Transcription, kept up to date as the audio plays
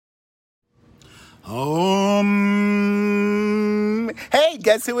Hey,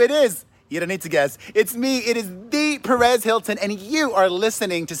 guess who it is? You don't need to guess. It's me. It is the Perez Hilton, and you are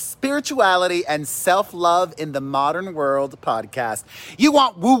listening to Spirituality and Self-Love in the Modern World podcast. You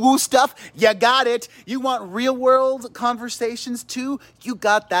want woo-woo stuff? You got it. You want real-world conversations too? You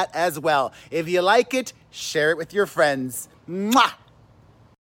got that as well. If you like it, share it with your friends. Mwah!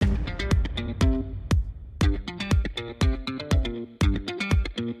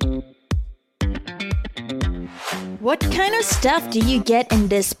 What kind of stuff do you get in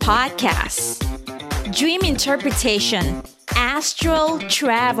this podcast? Dream interpretation, astral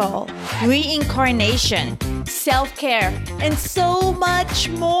travel, reincarnation, self-care, and so much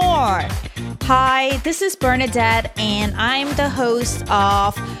more. Hi, this is Bernadette, and I'm the host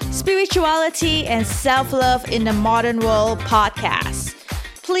of Spirituality and Self-Love in the Modern World podcast.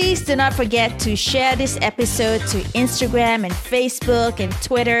 Please do not forget to share this episode to Instagram and Facebook and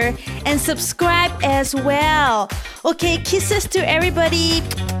Twitter, and subscribe as well. Okay, kisses to everybody,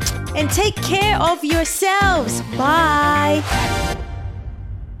 and take care of yourselves. Bye.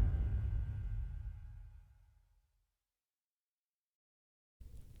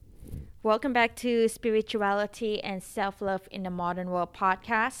 Welcome back to Spirituality and Self-Love in the Modern World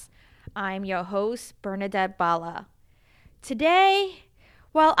podcast. I'm your host, Bernadette Bala. Today,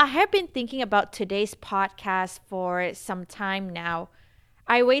 well, I have been thinking about today's podcast for some time now.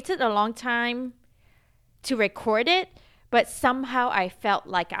 I waited a long time to record it, but somehow I felt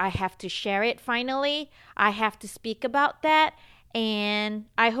like I have to share it finally. I have to speak about that, and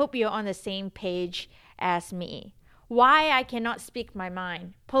I hope you're on the same page as me. Why I cannot speak my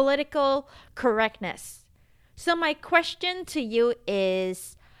mind. Political correctness. So my question to you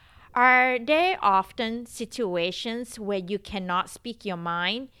is, are there often situations where you cannot speak your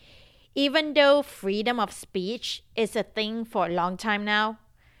mind, even though freedom of speech is a thing for a long time now?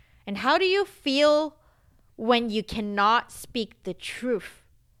 And how do you feel when you cannot speak the truth?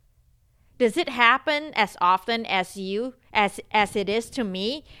 Does it happen as often as it is to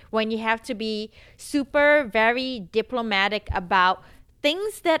me, when you have to be very diplomatic about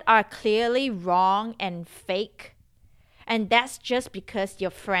things that are clearly wrong and fake? And that's just because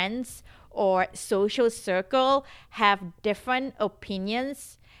your friends or social circle have different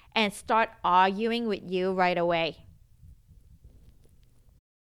opinions and start arguing with you right away.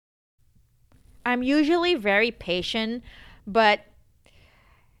 I'm usually very patient, but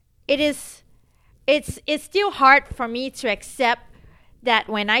it's still hard for me to accept that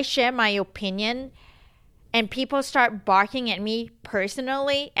when I share my opinion and people start barking at me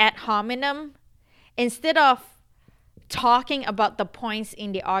personally ad hominem, instead of talking about the points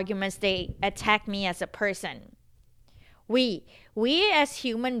in the arguments, they attack me as a person. We as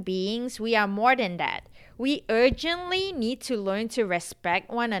human beings, we are more than that. We urgently need to learn to respect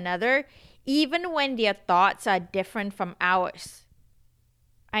one another, even when their thoughts are different from ours.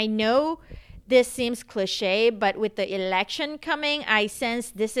 I know this seems cliche, but with the election coming, I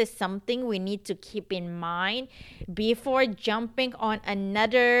sense this is something we need to keep in mind before jumping on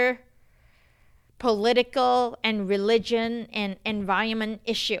another political and religion and environment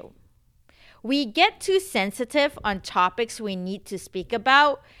issue. We get too sensitive on topics we need to speak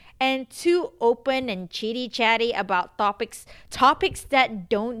about, and too open and chitty-chatty about topics that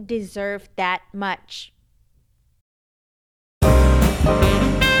don't deserve that much.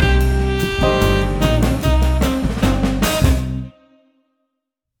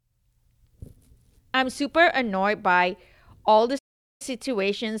 I'm super annoyed by all the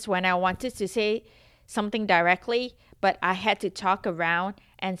situations when I wanted to say something directly, but I had to talk around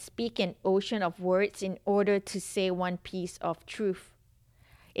and speak an ocean of words in order to say one piece of truth.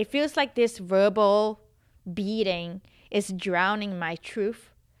 It feels like this verbal beating is drowning my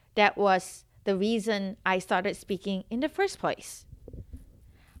truth. That was the reason I started speaking in the first place.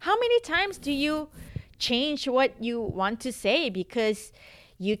 How many times do you change what you want to say because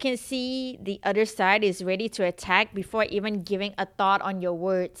you can see the other side is ready to attack before even giving a thought on your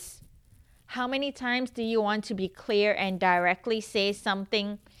words? How many times do you want to be clear and directly say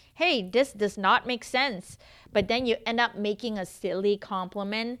something, hey, this does not make sense, but then you end up making a silly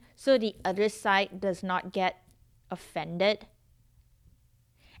compliment so the other side does not get offended?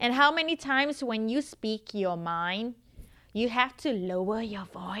 And how many times when you speak your mind, you have to lower your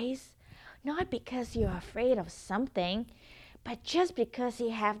voice, not because you're afraid of something, but just because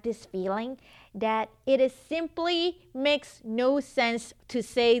you have this feeling that it is simply makes no sense to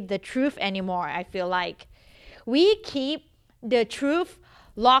say the truth anymore, I feel like. We keep the truth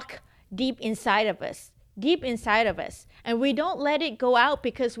locked deep inside of us, and we don't let it go out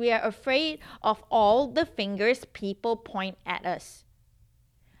because we are afraid of all the fingers people point at us.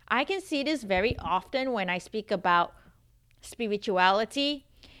 I can see this very often when I speak about spirituality.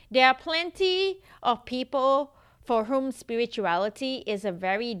 There are plenty of people for whom spirituality is a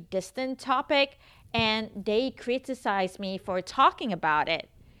very distant topic, and they criticize me for talking about it.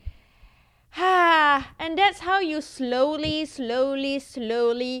 And that's how you slowly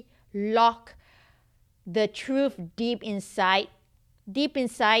lock the truth deep inside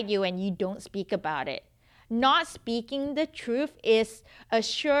you, and you don't speak about it. Not speaking the truth is a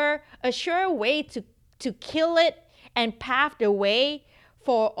sure way to kill it and pave the way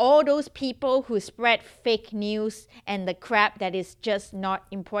for all those people who spread fake news and the crap that is just not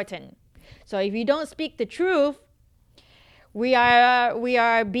important. So if you don't speak the truth, we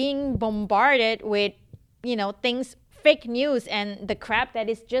are being bombarded with, things, fake news and the crap that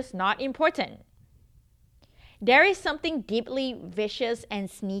is just not important. There is something deeply vicious and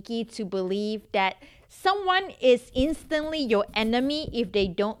sneaky to believe that someone is instantly your enemy if they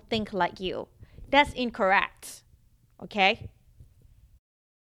don't think like you. That's incorrect. Okay?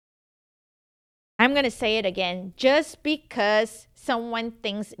 I'm going to say it again. Just because someone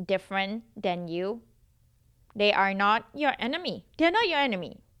thinks different than you, they are not your enemy. They're not your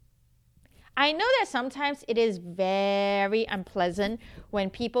enemy. I know that sometimes it is very unpleasant when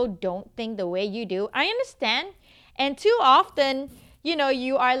people don't think the way you do. I understand. And too often,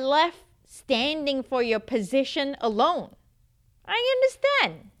 you are left standing for your position alone. I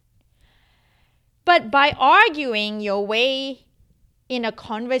understand. But by arguing your way in a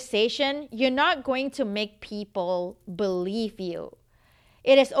conversation, you're not going to make people believe you.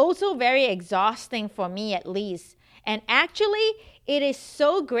 It is also very exhausting for me, at least. And actually, it is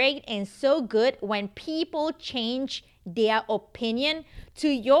so great and so good when people change their opinion to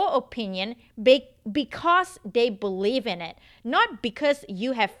your opinion because they believe in it, not because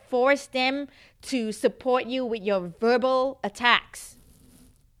you have forced them to support you with your verbal attacks.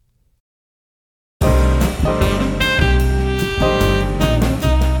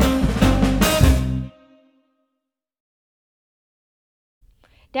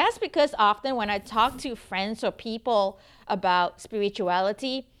 That's because often when I talk to friends or people about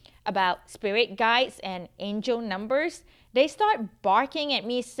spirituality, about spirit guides and angel numbers, they start barking at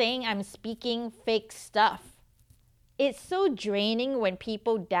me saying I'm speaking fake stuff. It's so draining when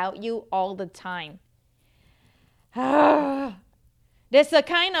people doubt you all the time. There's a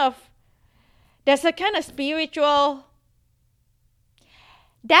kind of spiritual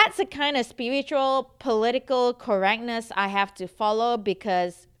That's a kind of spiritual political correctness I have to follow,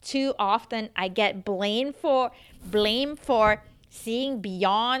 because too often I get blamed for seeing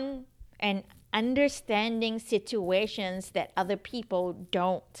beyond and understanding situations that other people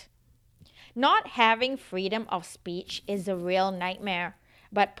don't. Not having freedom of speech is a real nightmare,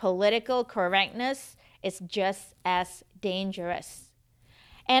 but political correctness is just as dangerous.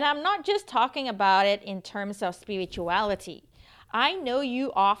 And I'm not just talking about it in terms of spirituality. I know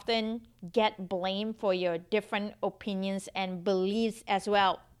you often get blamed for your different opinions and beliefs as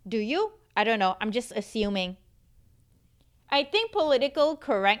well. Do you? I don't know. I'm just assuming. I think political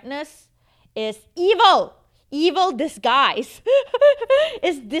correctness is evil. Evil disguise.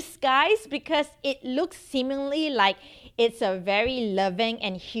 It's disguised because it looks seemingly like it's a very loving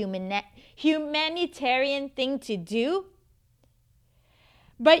and humanitarian thing to do.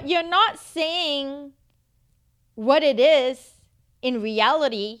 But you're not saying what it is in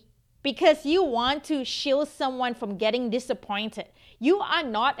reality because you want to shield someone from getting disappointed. You are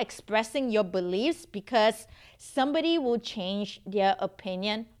not expressing your beliefs because somebody will change their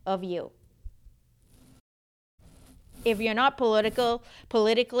opinion of you. If you're not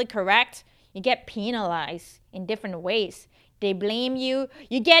politically correct, you get penalized in different ways. They blame you.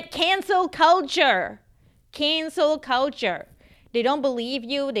 You get cancel culture. Cancel culture. They don't believe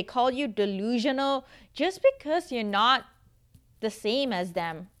you. They call you delusional just because you're not the same as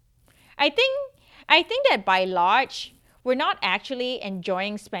them. I think that by large, we're not actually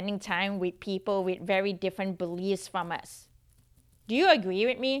enjoying spending time with people with very different beliefs from us. Do you agree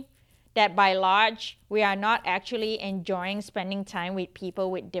with me that by large, we are not actually enjoying spending time with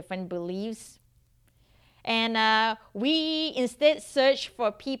people with different beliefs? And we instead search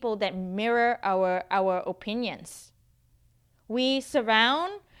for people that mirror our opinions. We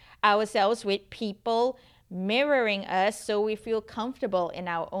surround ourselves with people mirroring us so we feel comfortable in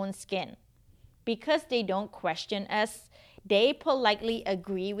our own skin. Because they don't question us, they politely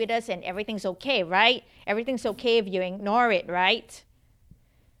agree with us and everything's okay, right? Everything's okay if you ignore it, right?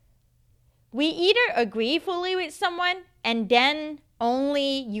 We either agree fully with someone and then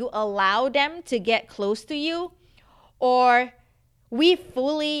only you allow them to get close to you, or we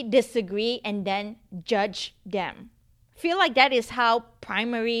fully disagree and then judge them Feel like that is how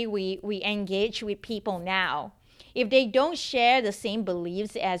primary we engage with people now. If they don't share the same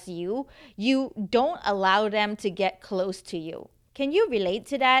beliefs as you don't allow them to get close to you. Can you relate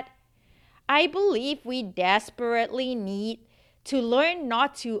to that? I believe we desperately need to learn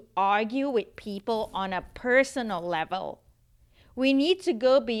not to argue with people on a personal level. We need to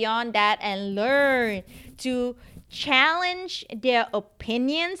go beyond that and learn to challenge their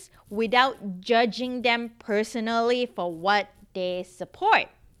opinions without judging them personally for what they support.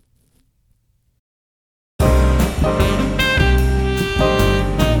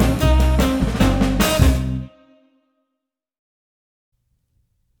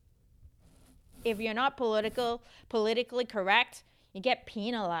 If you're not politically correct, you get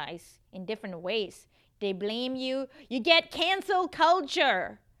penalized in different ways. They blame you. You get cancel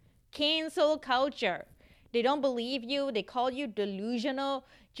culture. Cancel culture. They don't believe you. They call you delusional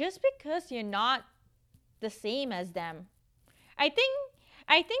just because you're not the same as them. I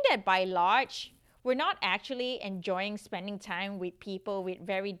think that by large, we're not actually enjoying spending time with people with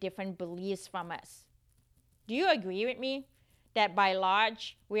very different beliefs from us. Do you agree with me? That by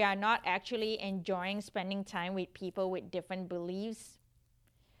large, we are not actually enjoying spending time with people with different beliefs.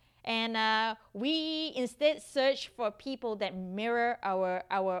 And we instead search for people that mirror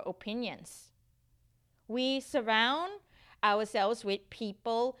our opinions. We surround ourselves with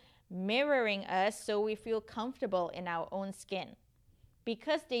people mirroring us so we feel comfortable in our own skin.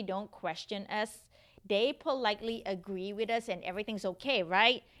 Because they don't question us, they politely agree with us and everything's okay,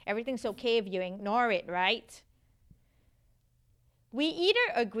 right? Everything's okay if you ignore it, right? We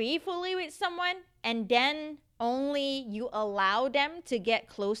either agree fully with someone and then only you allow them to get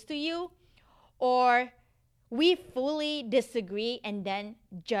close to you, or we fully disagree and then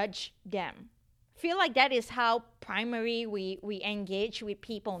judge them. Feel like that is how primary we engage with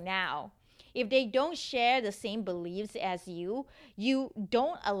people now. If they don't share the same beliefs as you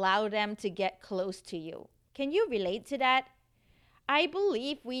don't allow them to get close to you. Can you relate to that? I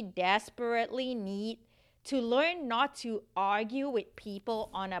believe we desperately need to learn not to argue with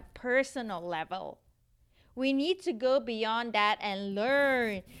people on a personal level. We need to go beyond that and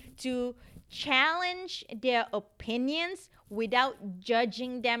learn to challenge their opinions without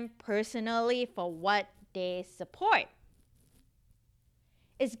judging them personally for what they support.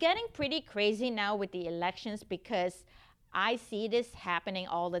 It's getting pretty crazy now with the elections because I see this happening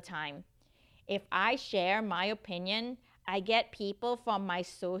all the time. If I share my opinion, I get people from my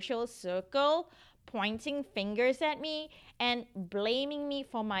social circle pointing fingers at me and blaming me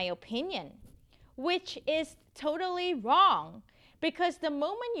for my opinion, which is totally wrong. Because the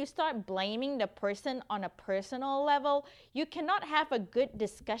moment you start blaming the person on a personal level, you cannot have a good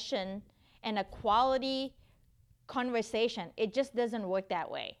discussion and a quality conversation. It just doesn't work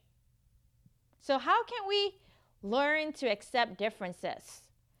that way. So how can we learn to accept differences?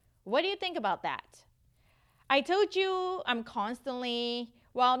 What do you think about that? I told you I'm constantly,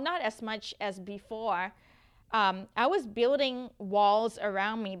 well, not as much as before. I was building walls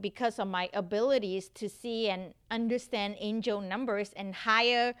around me because of my abilities to see and understand angel numbers and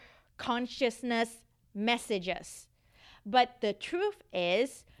higher consciousness messages. But the truth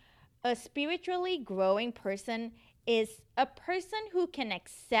is, a spiritually growing person is a person who can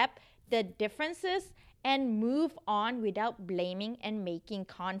accept the differences and move on without blaming and making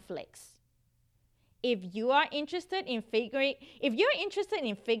conflicts. If you're interested in figuring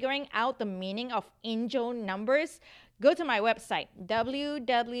out the meaning of angel numbers, go to my website,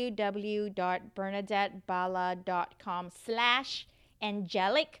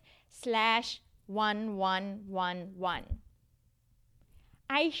 www.bernadetteBala.com/angelic/1111.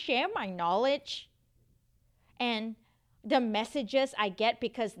 I share my knowledge and the messages I get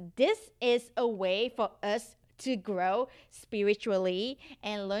because this is a way for us to grow spiritually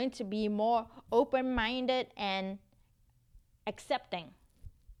and learn to be more open-minded and accepting.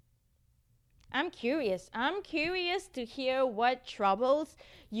 I'm curious to hear what troubles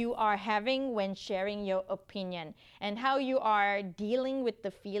you are having when sharing your opinion and how you are dealing with the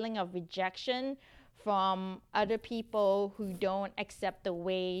feeling of rejection from other people who don't accept the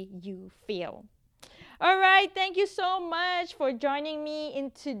way you feel. All right, thank you so much for joining me in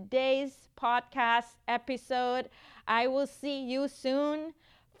today's podcast episode. I will see you soon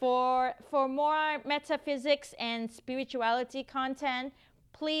for more metaphysics and spirituality content.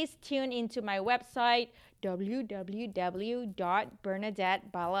 Please tune into my website,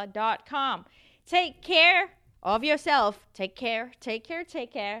 www.bernadetteBala.com. Take care of yourself. Take care.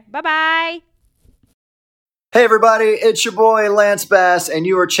 Bye-bye. Hey everybody, it's your boy Lance Bass, and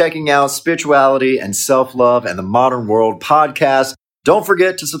you are checking out Spirituality and Self-Love and the Modern World podcast. Don't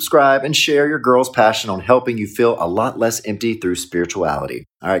forget to subscribe and share your girl's passion on helping you feel a lot less empty through spirituality.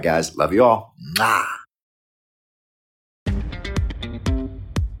 All right, guys. Love you all. Mwah.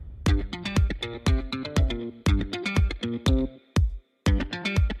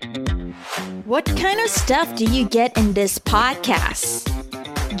 What kind of stuff do you get in this podcast?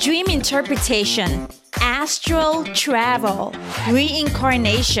 Dream interpretation, astral travel,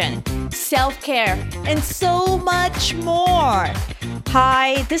 reincarnation, self-care, and so much more.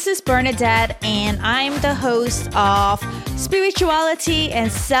 Hi, this is Bernadette, and I'm the host of Spirituality and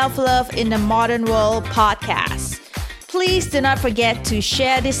Self-Love in the Modern World podcast. Please do not forget to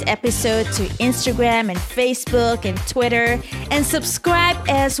share this episode to Instagram and Facebook and Twitter, and subscribe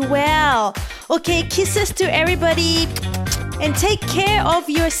as well. Okay, kisses to everybody, and take care of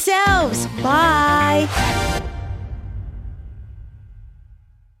yourselves. Bye.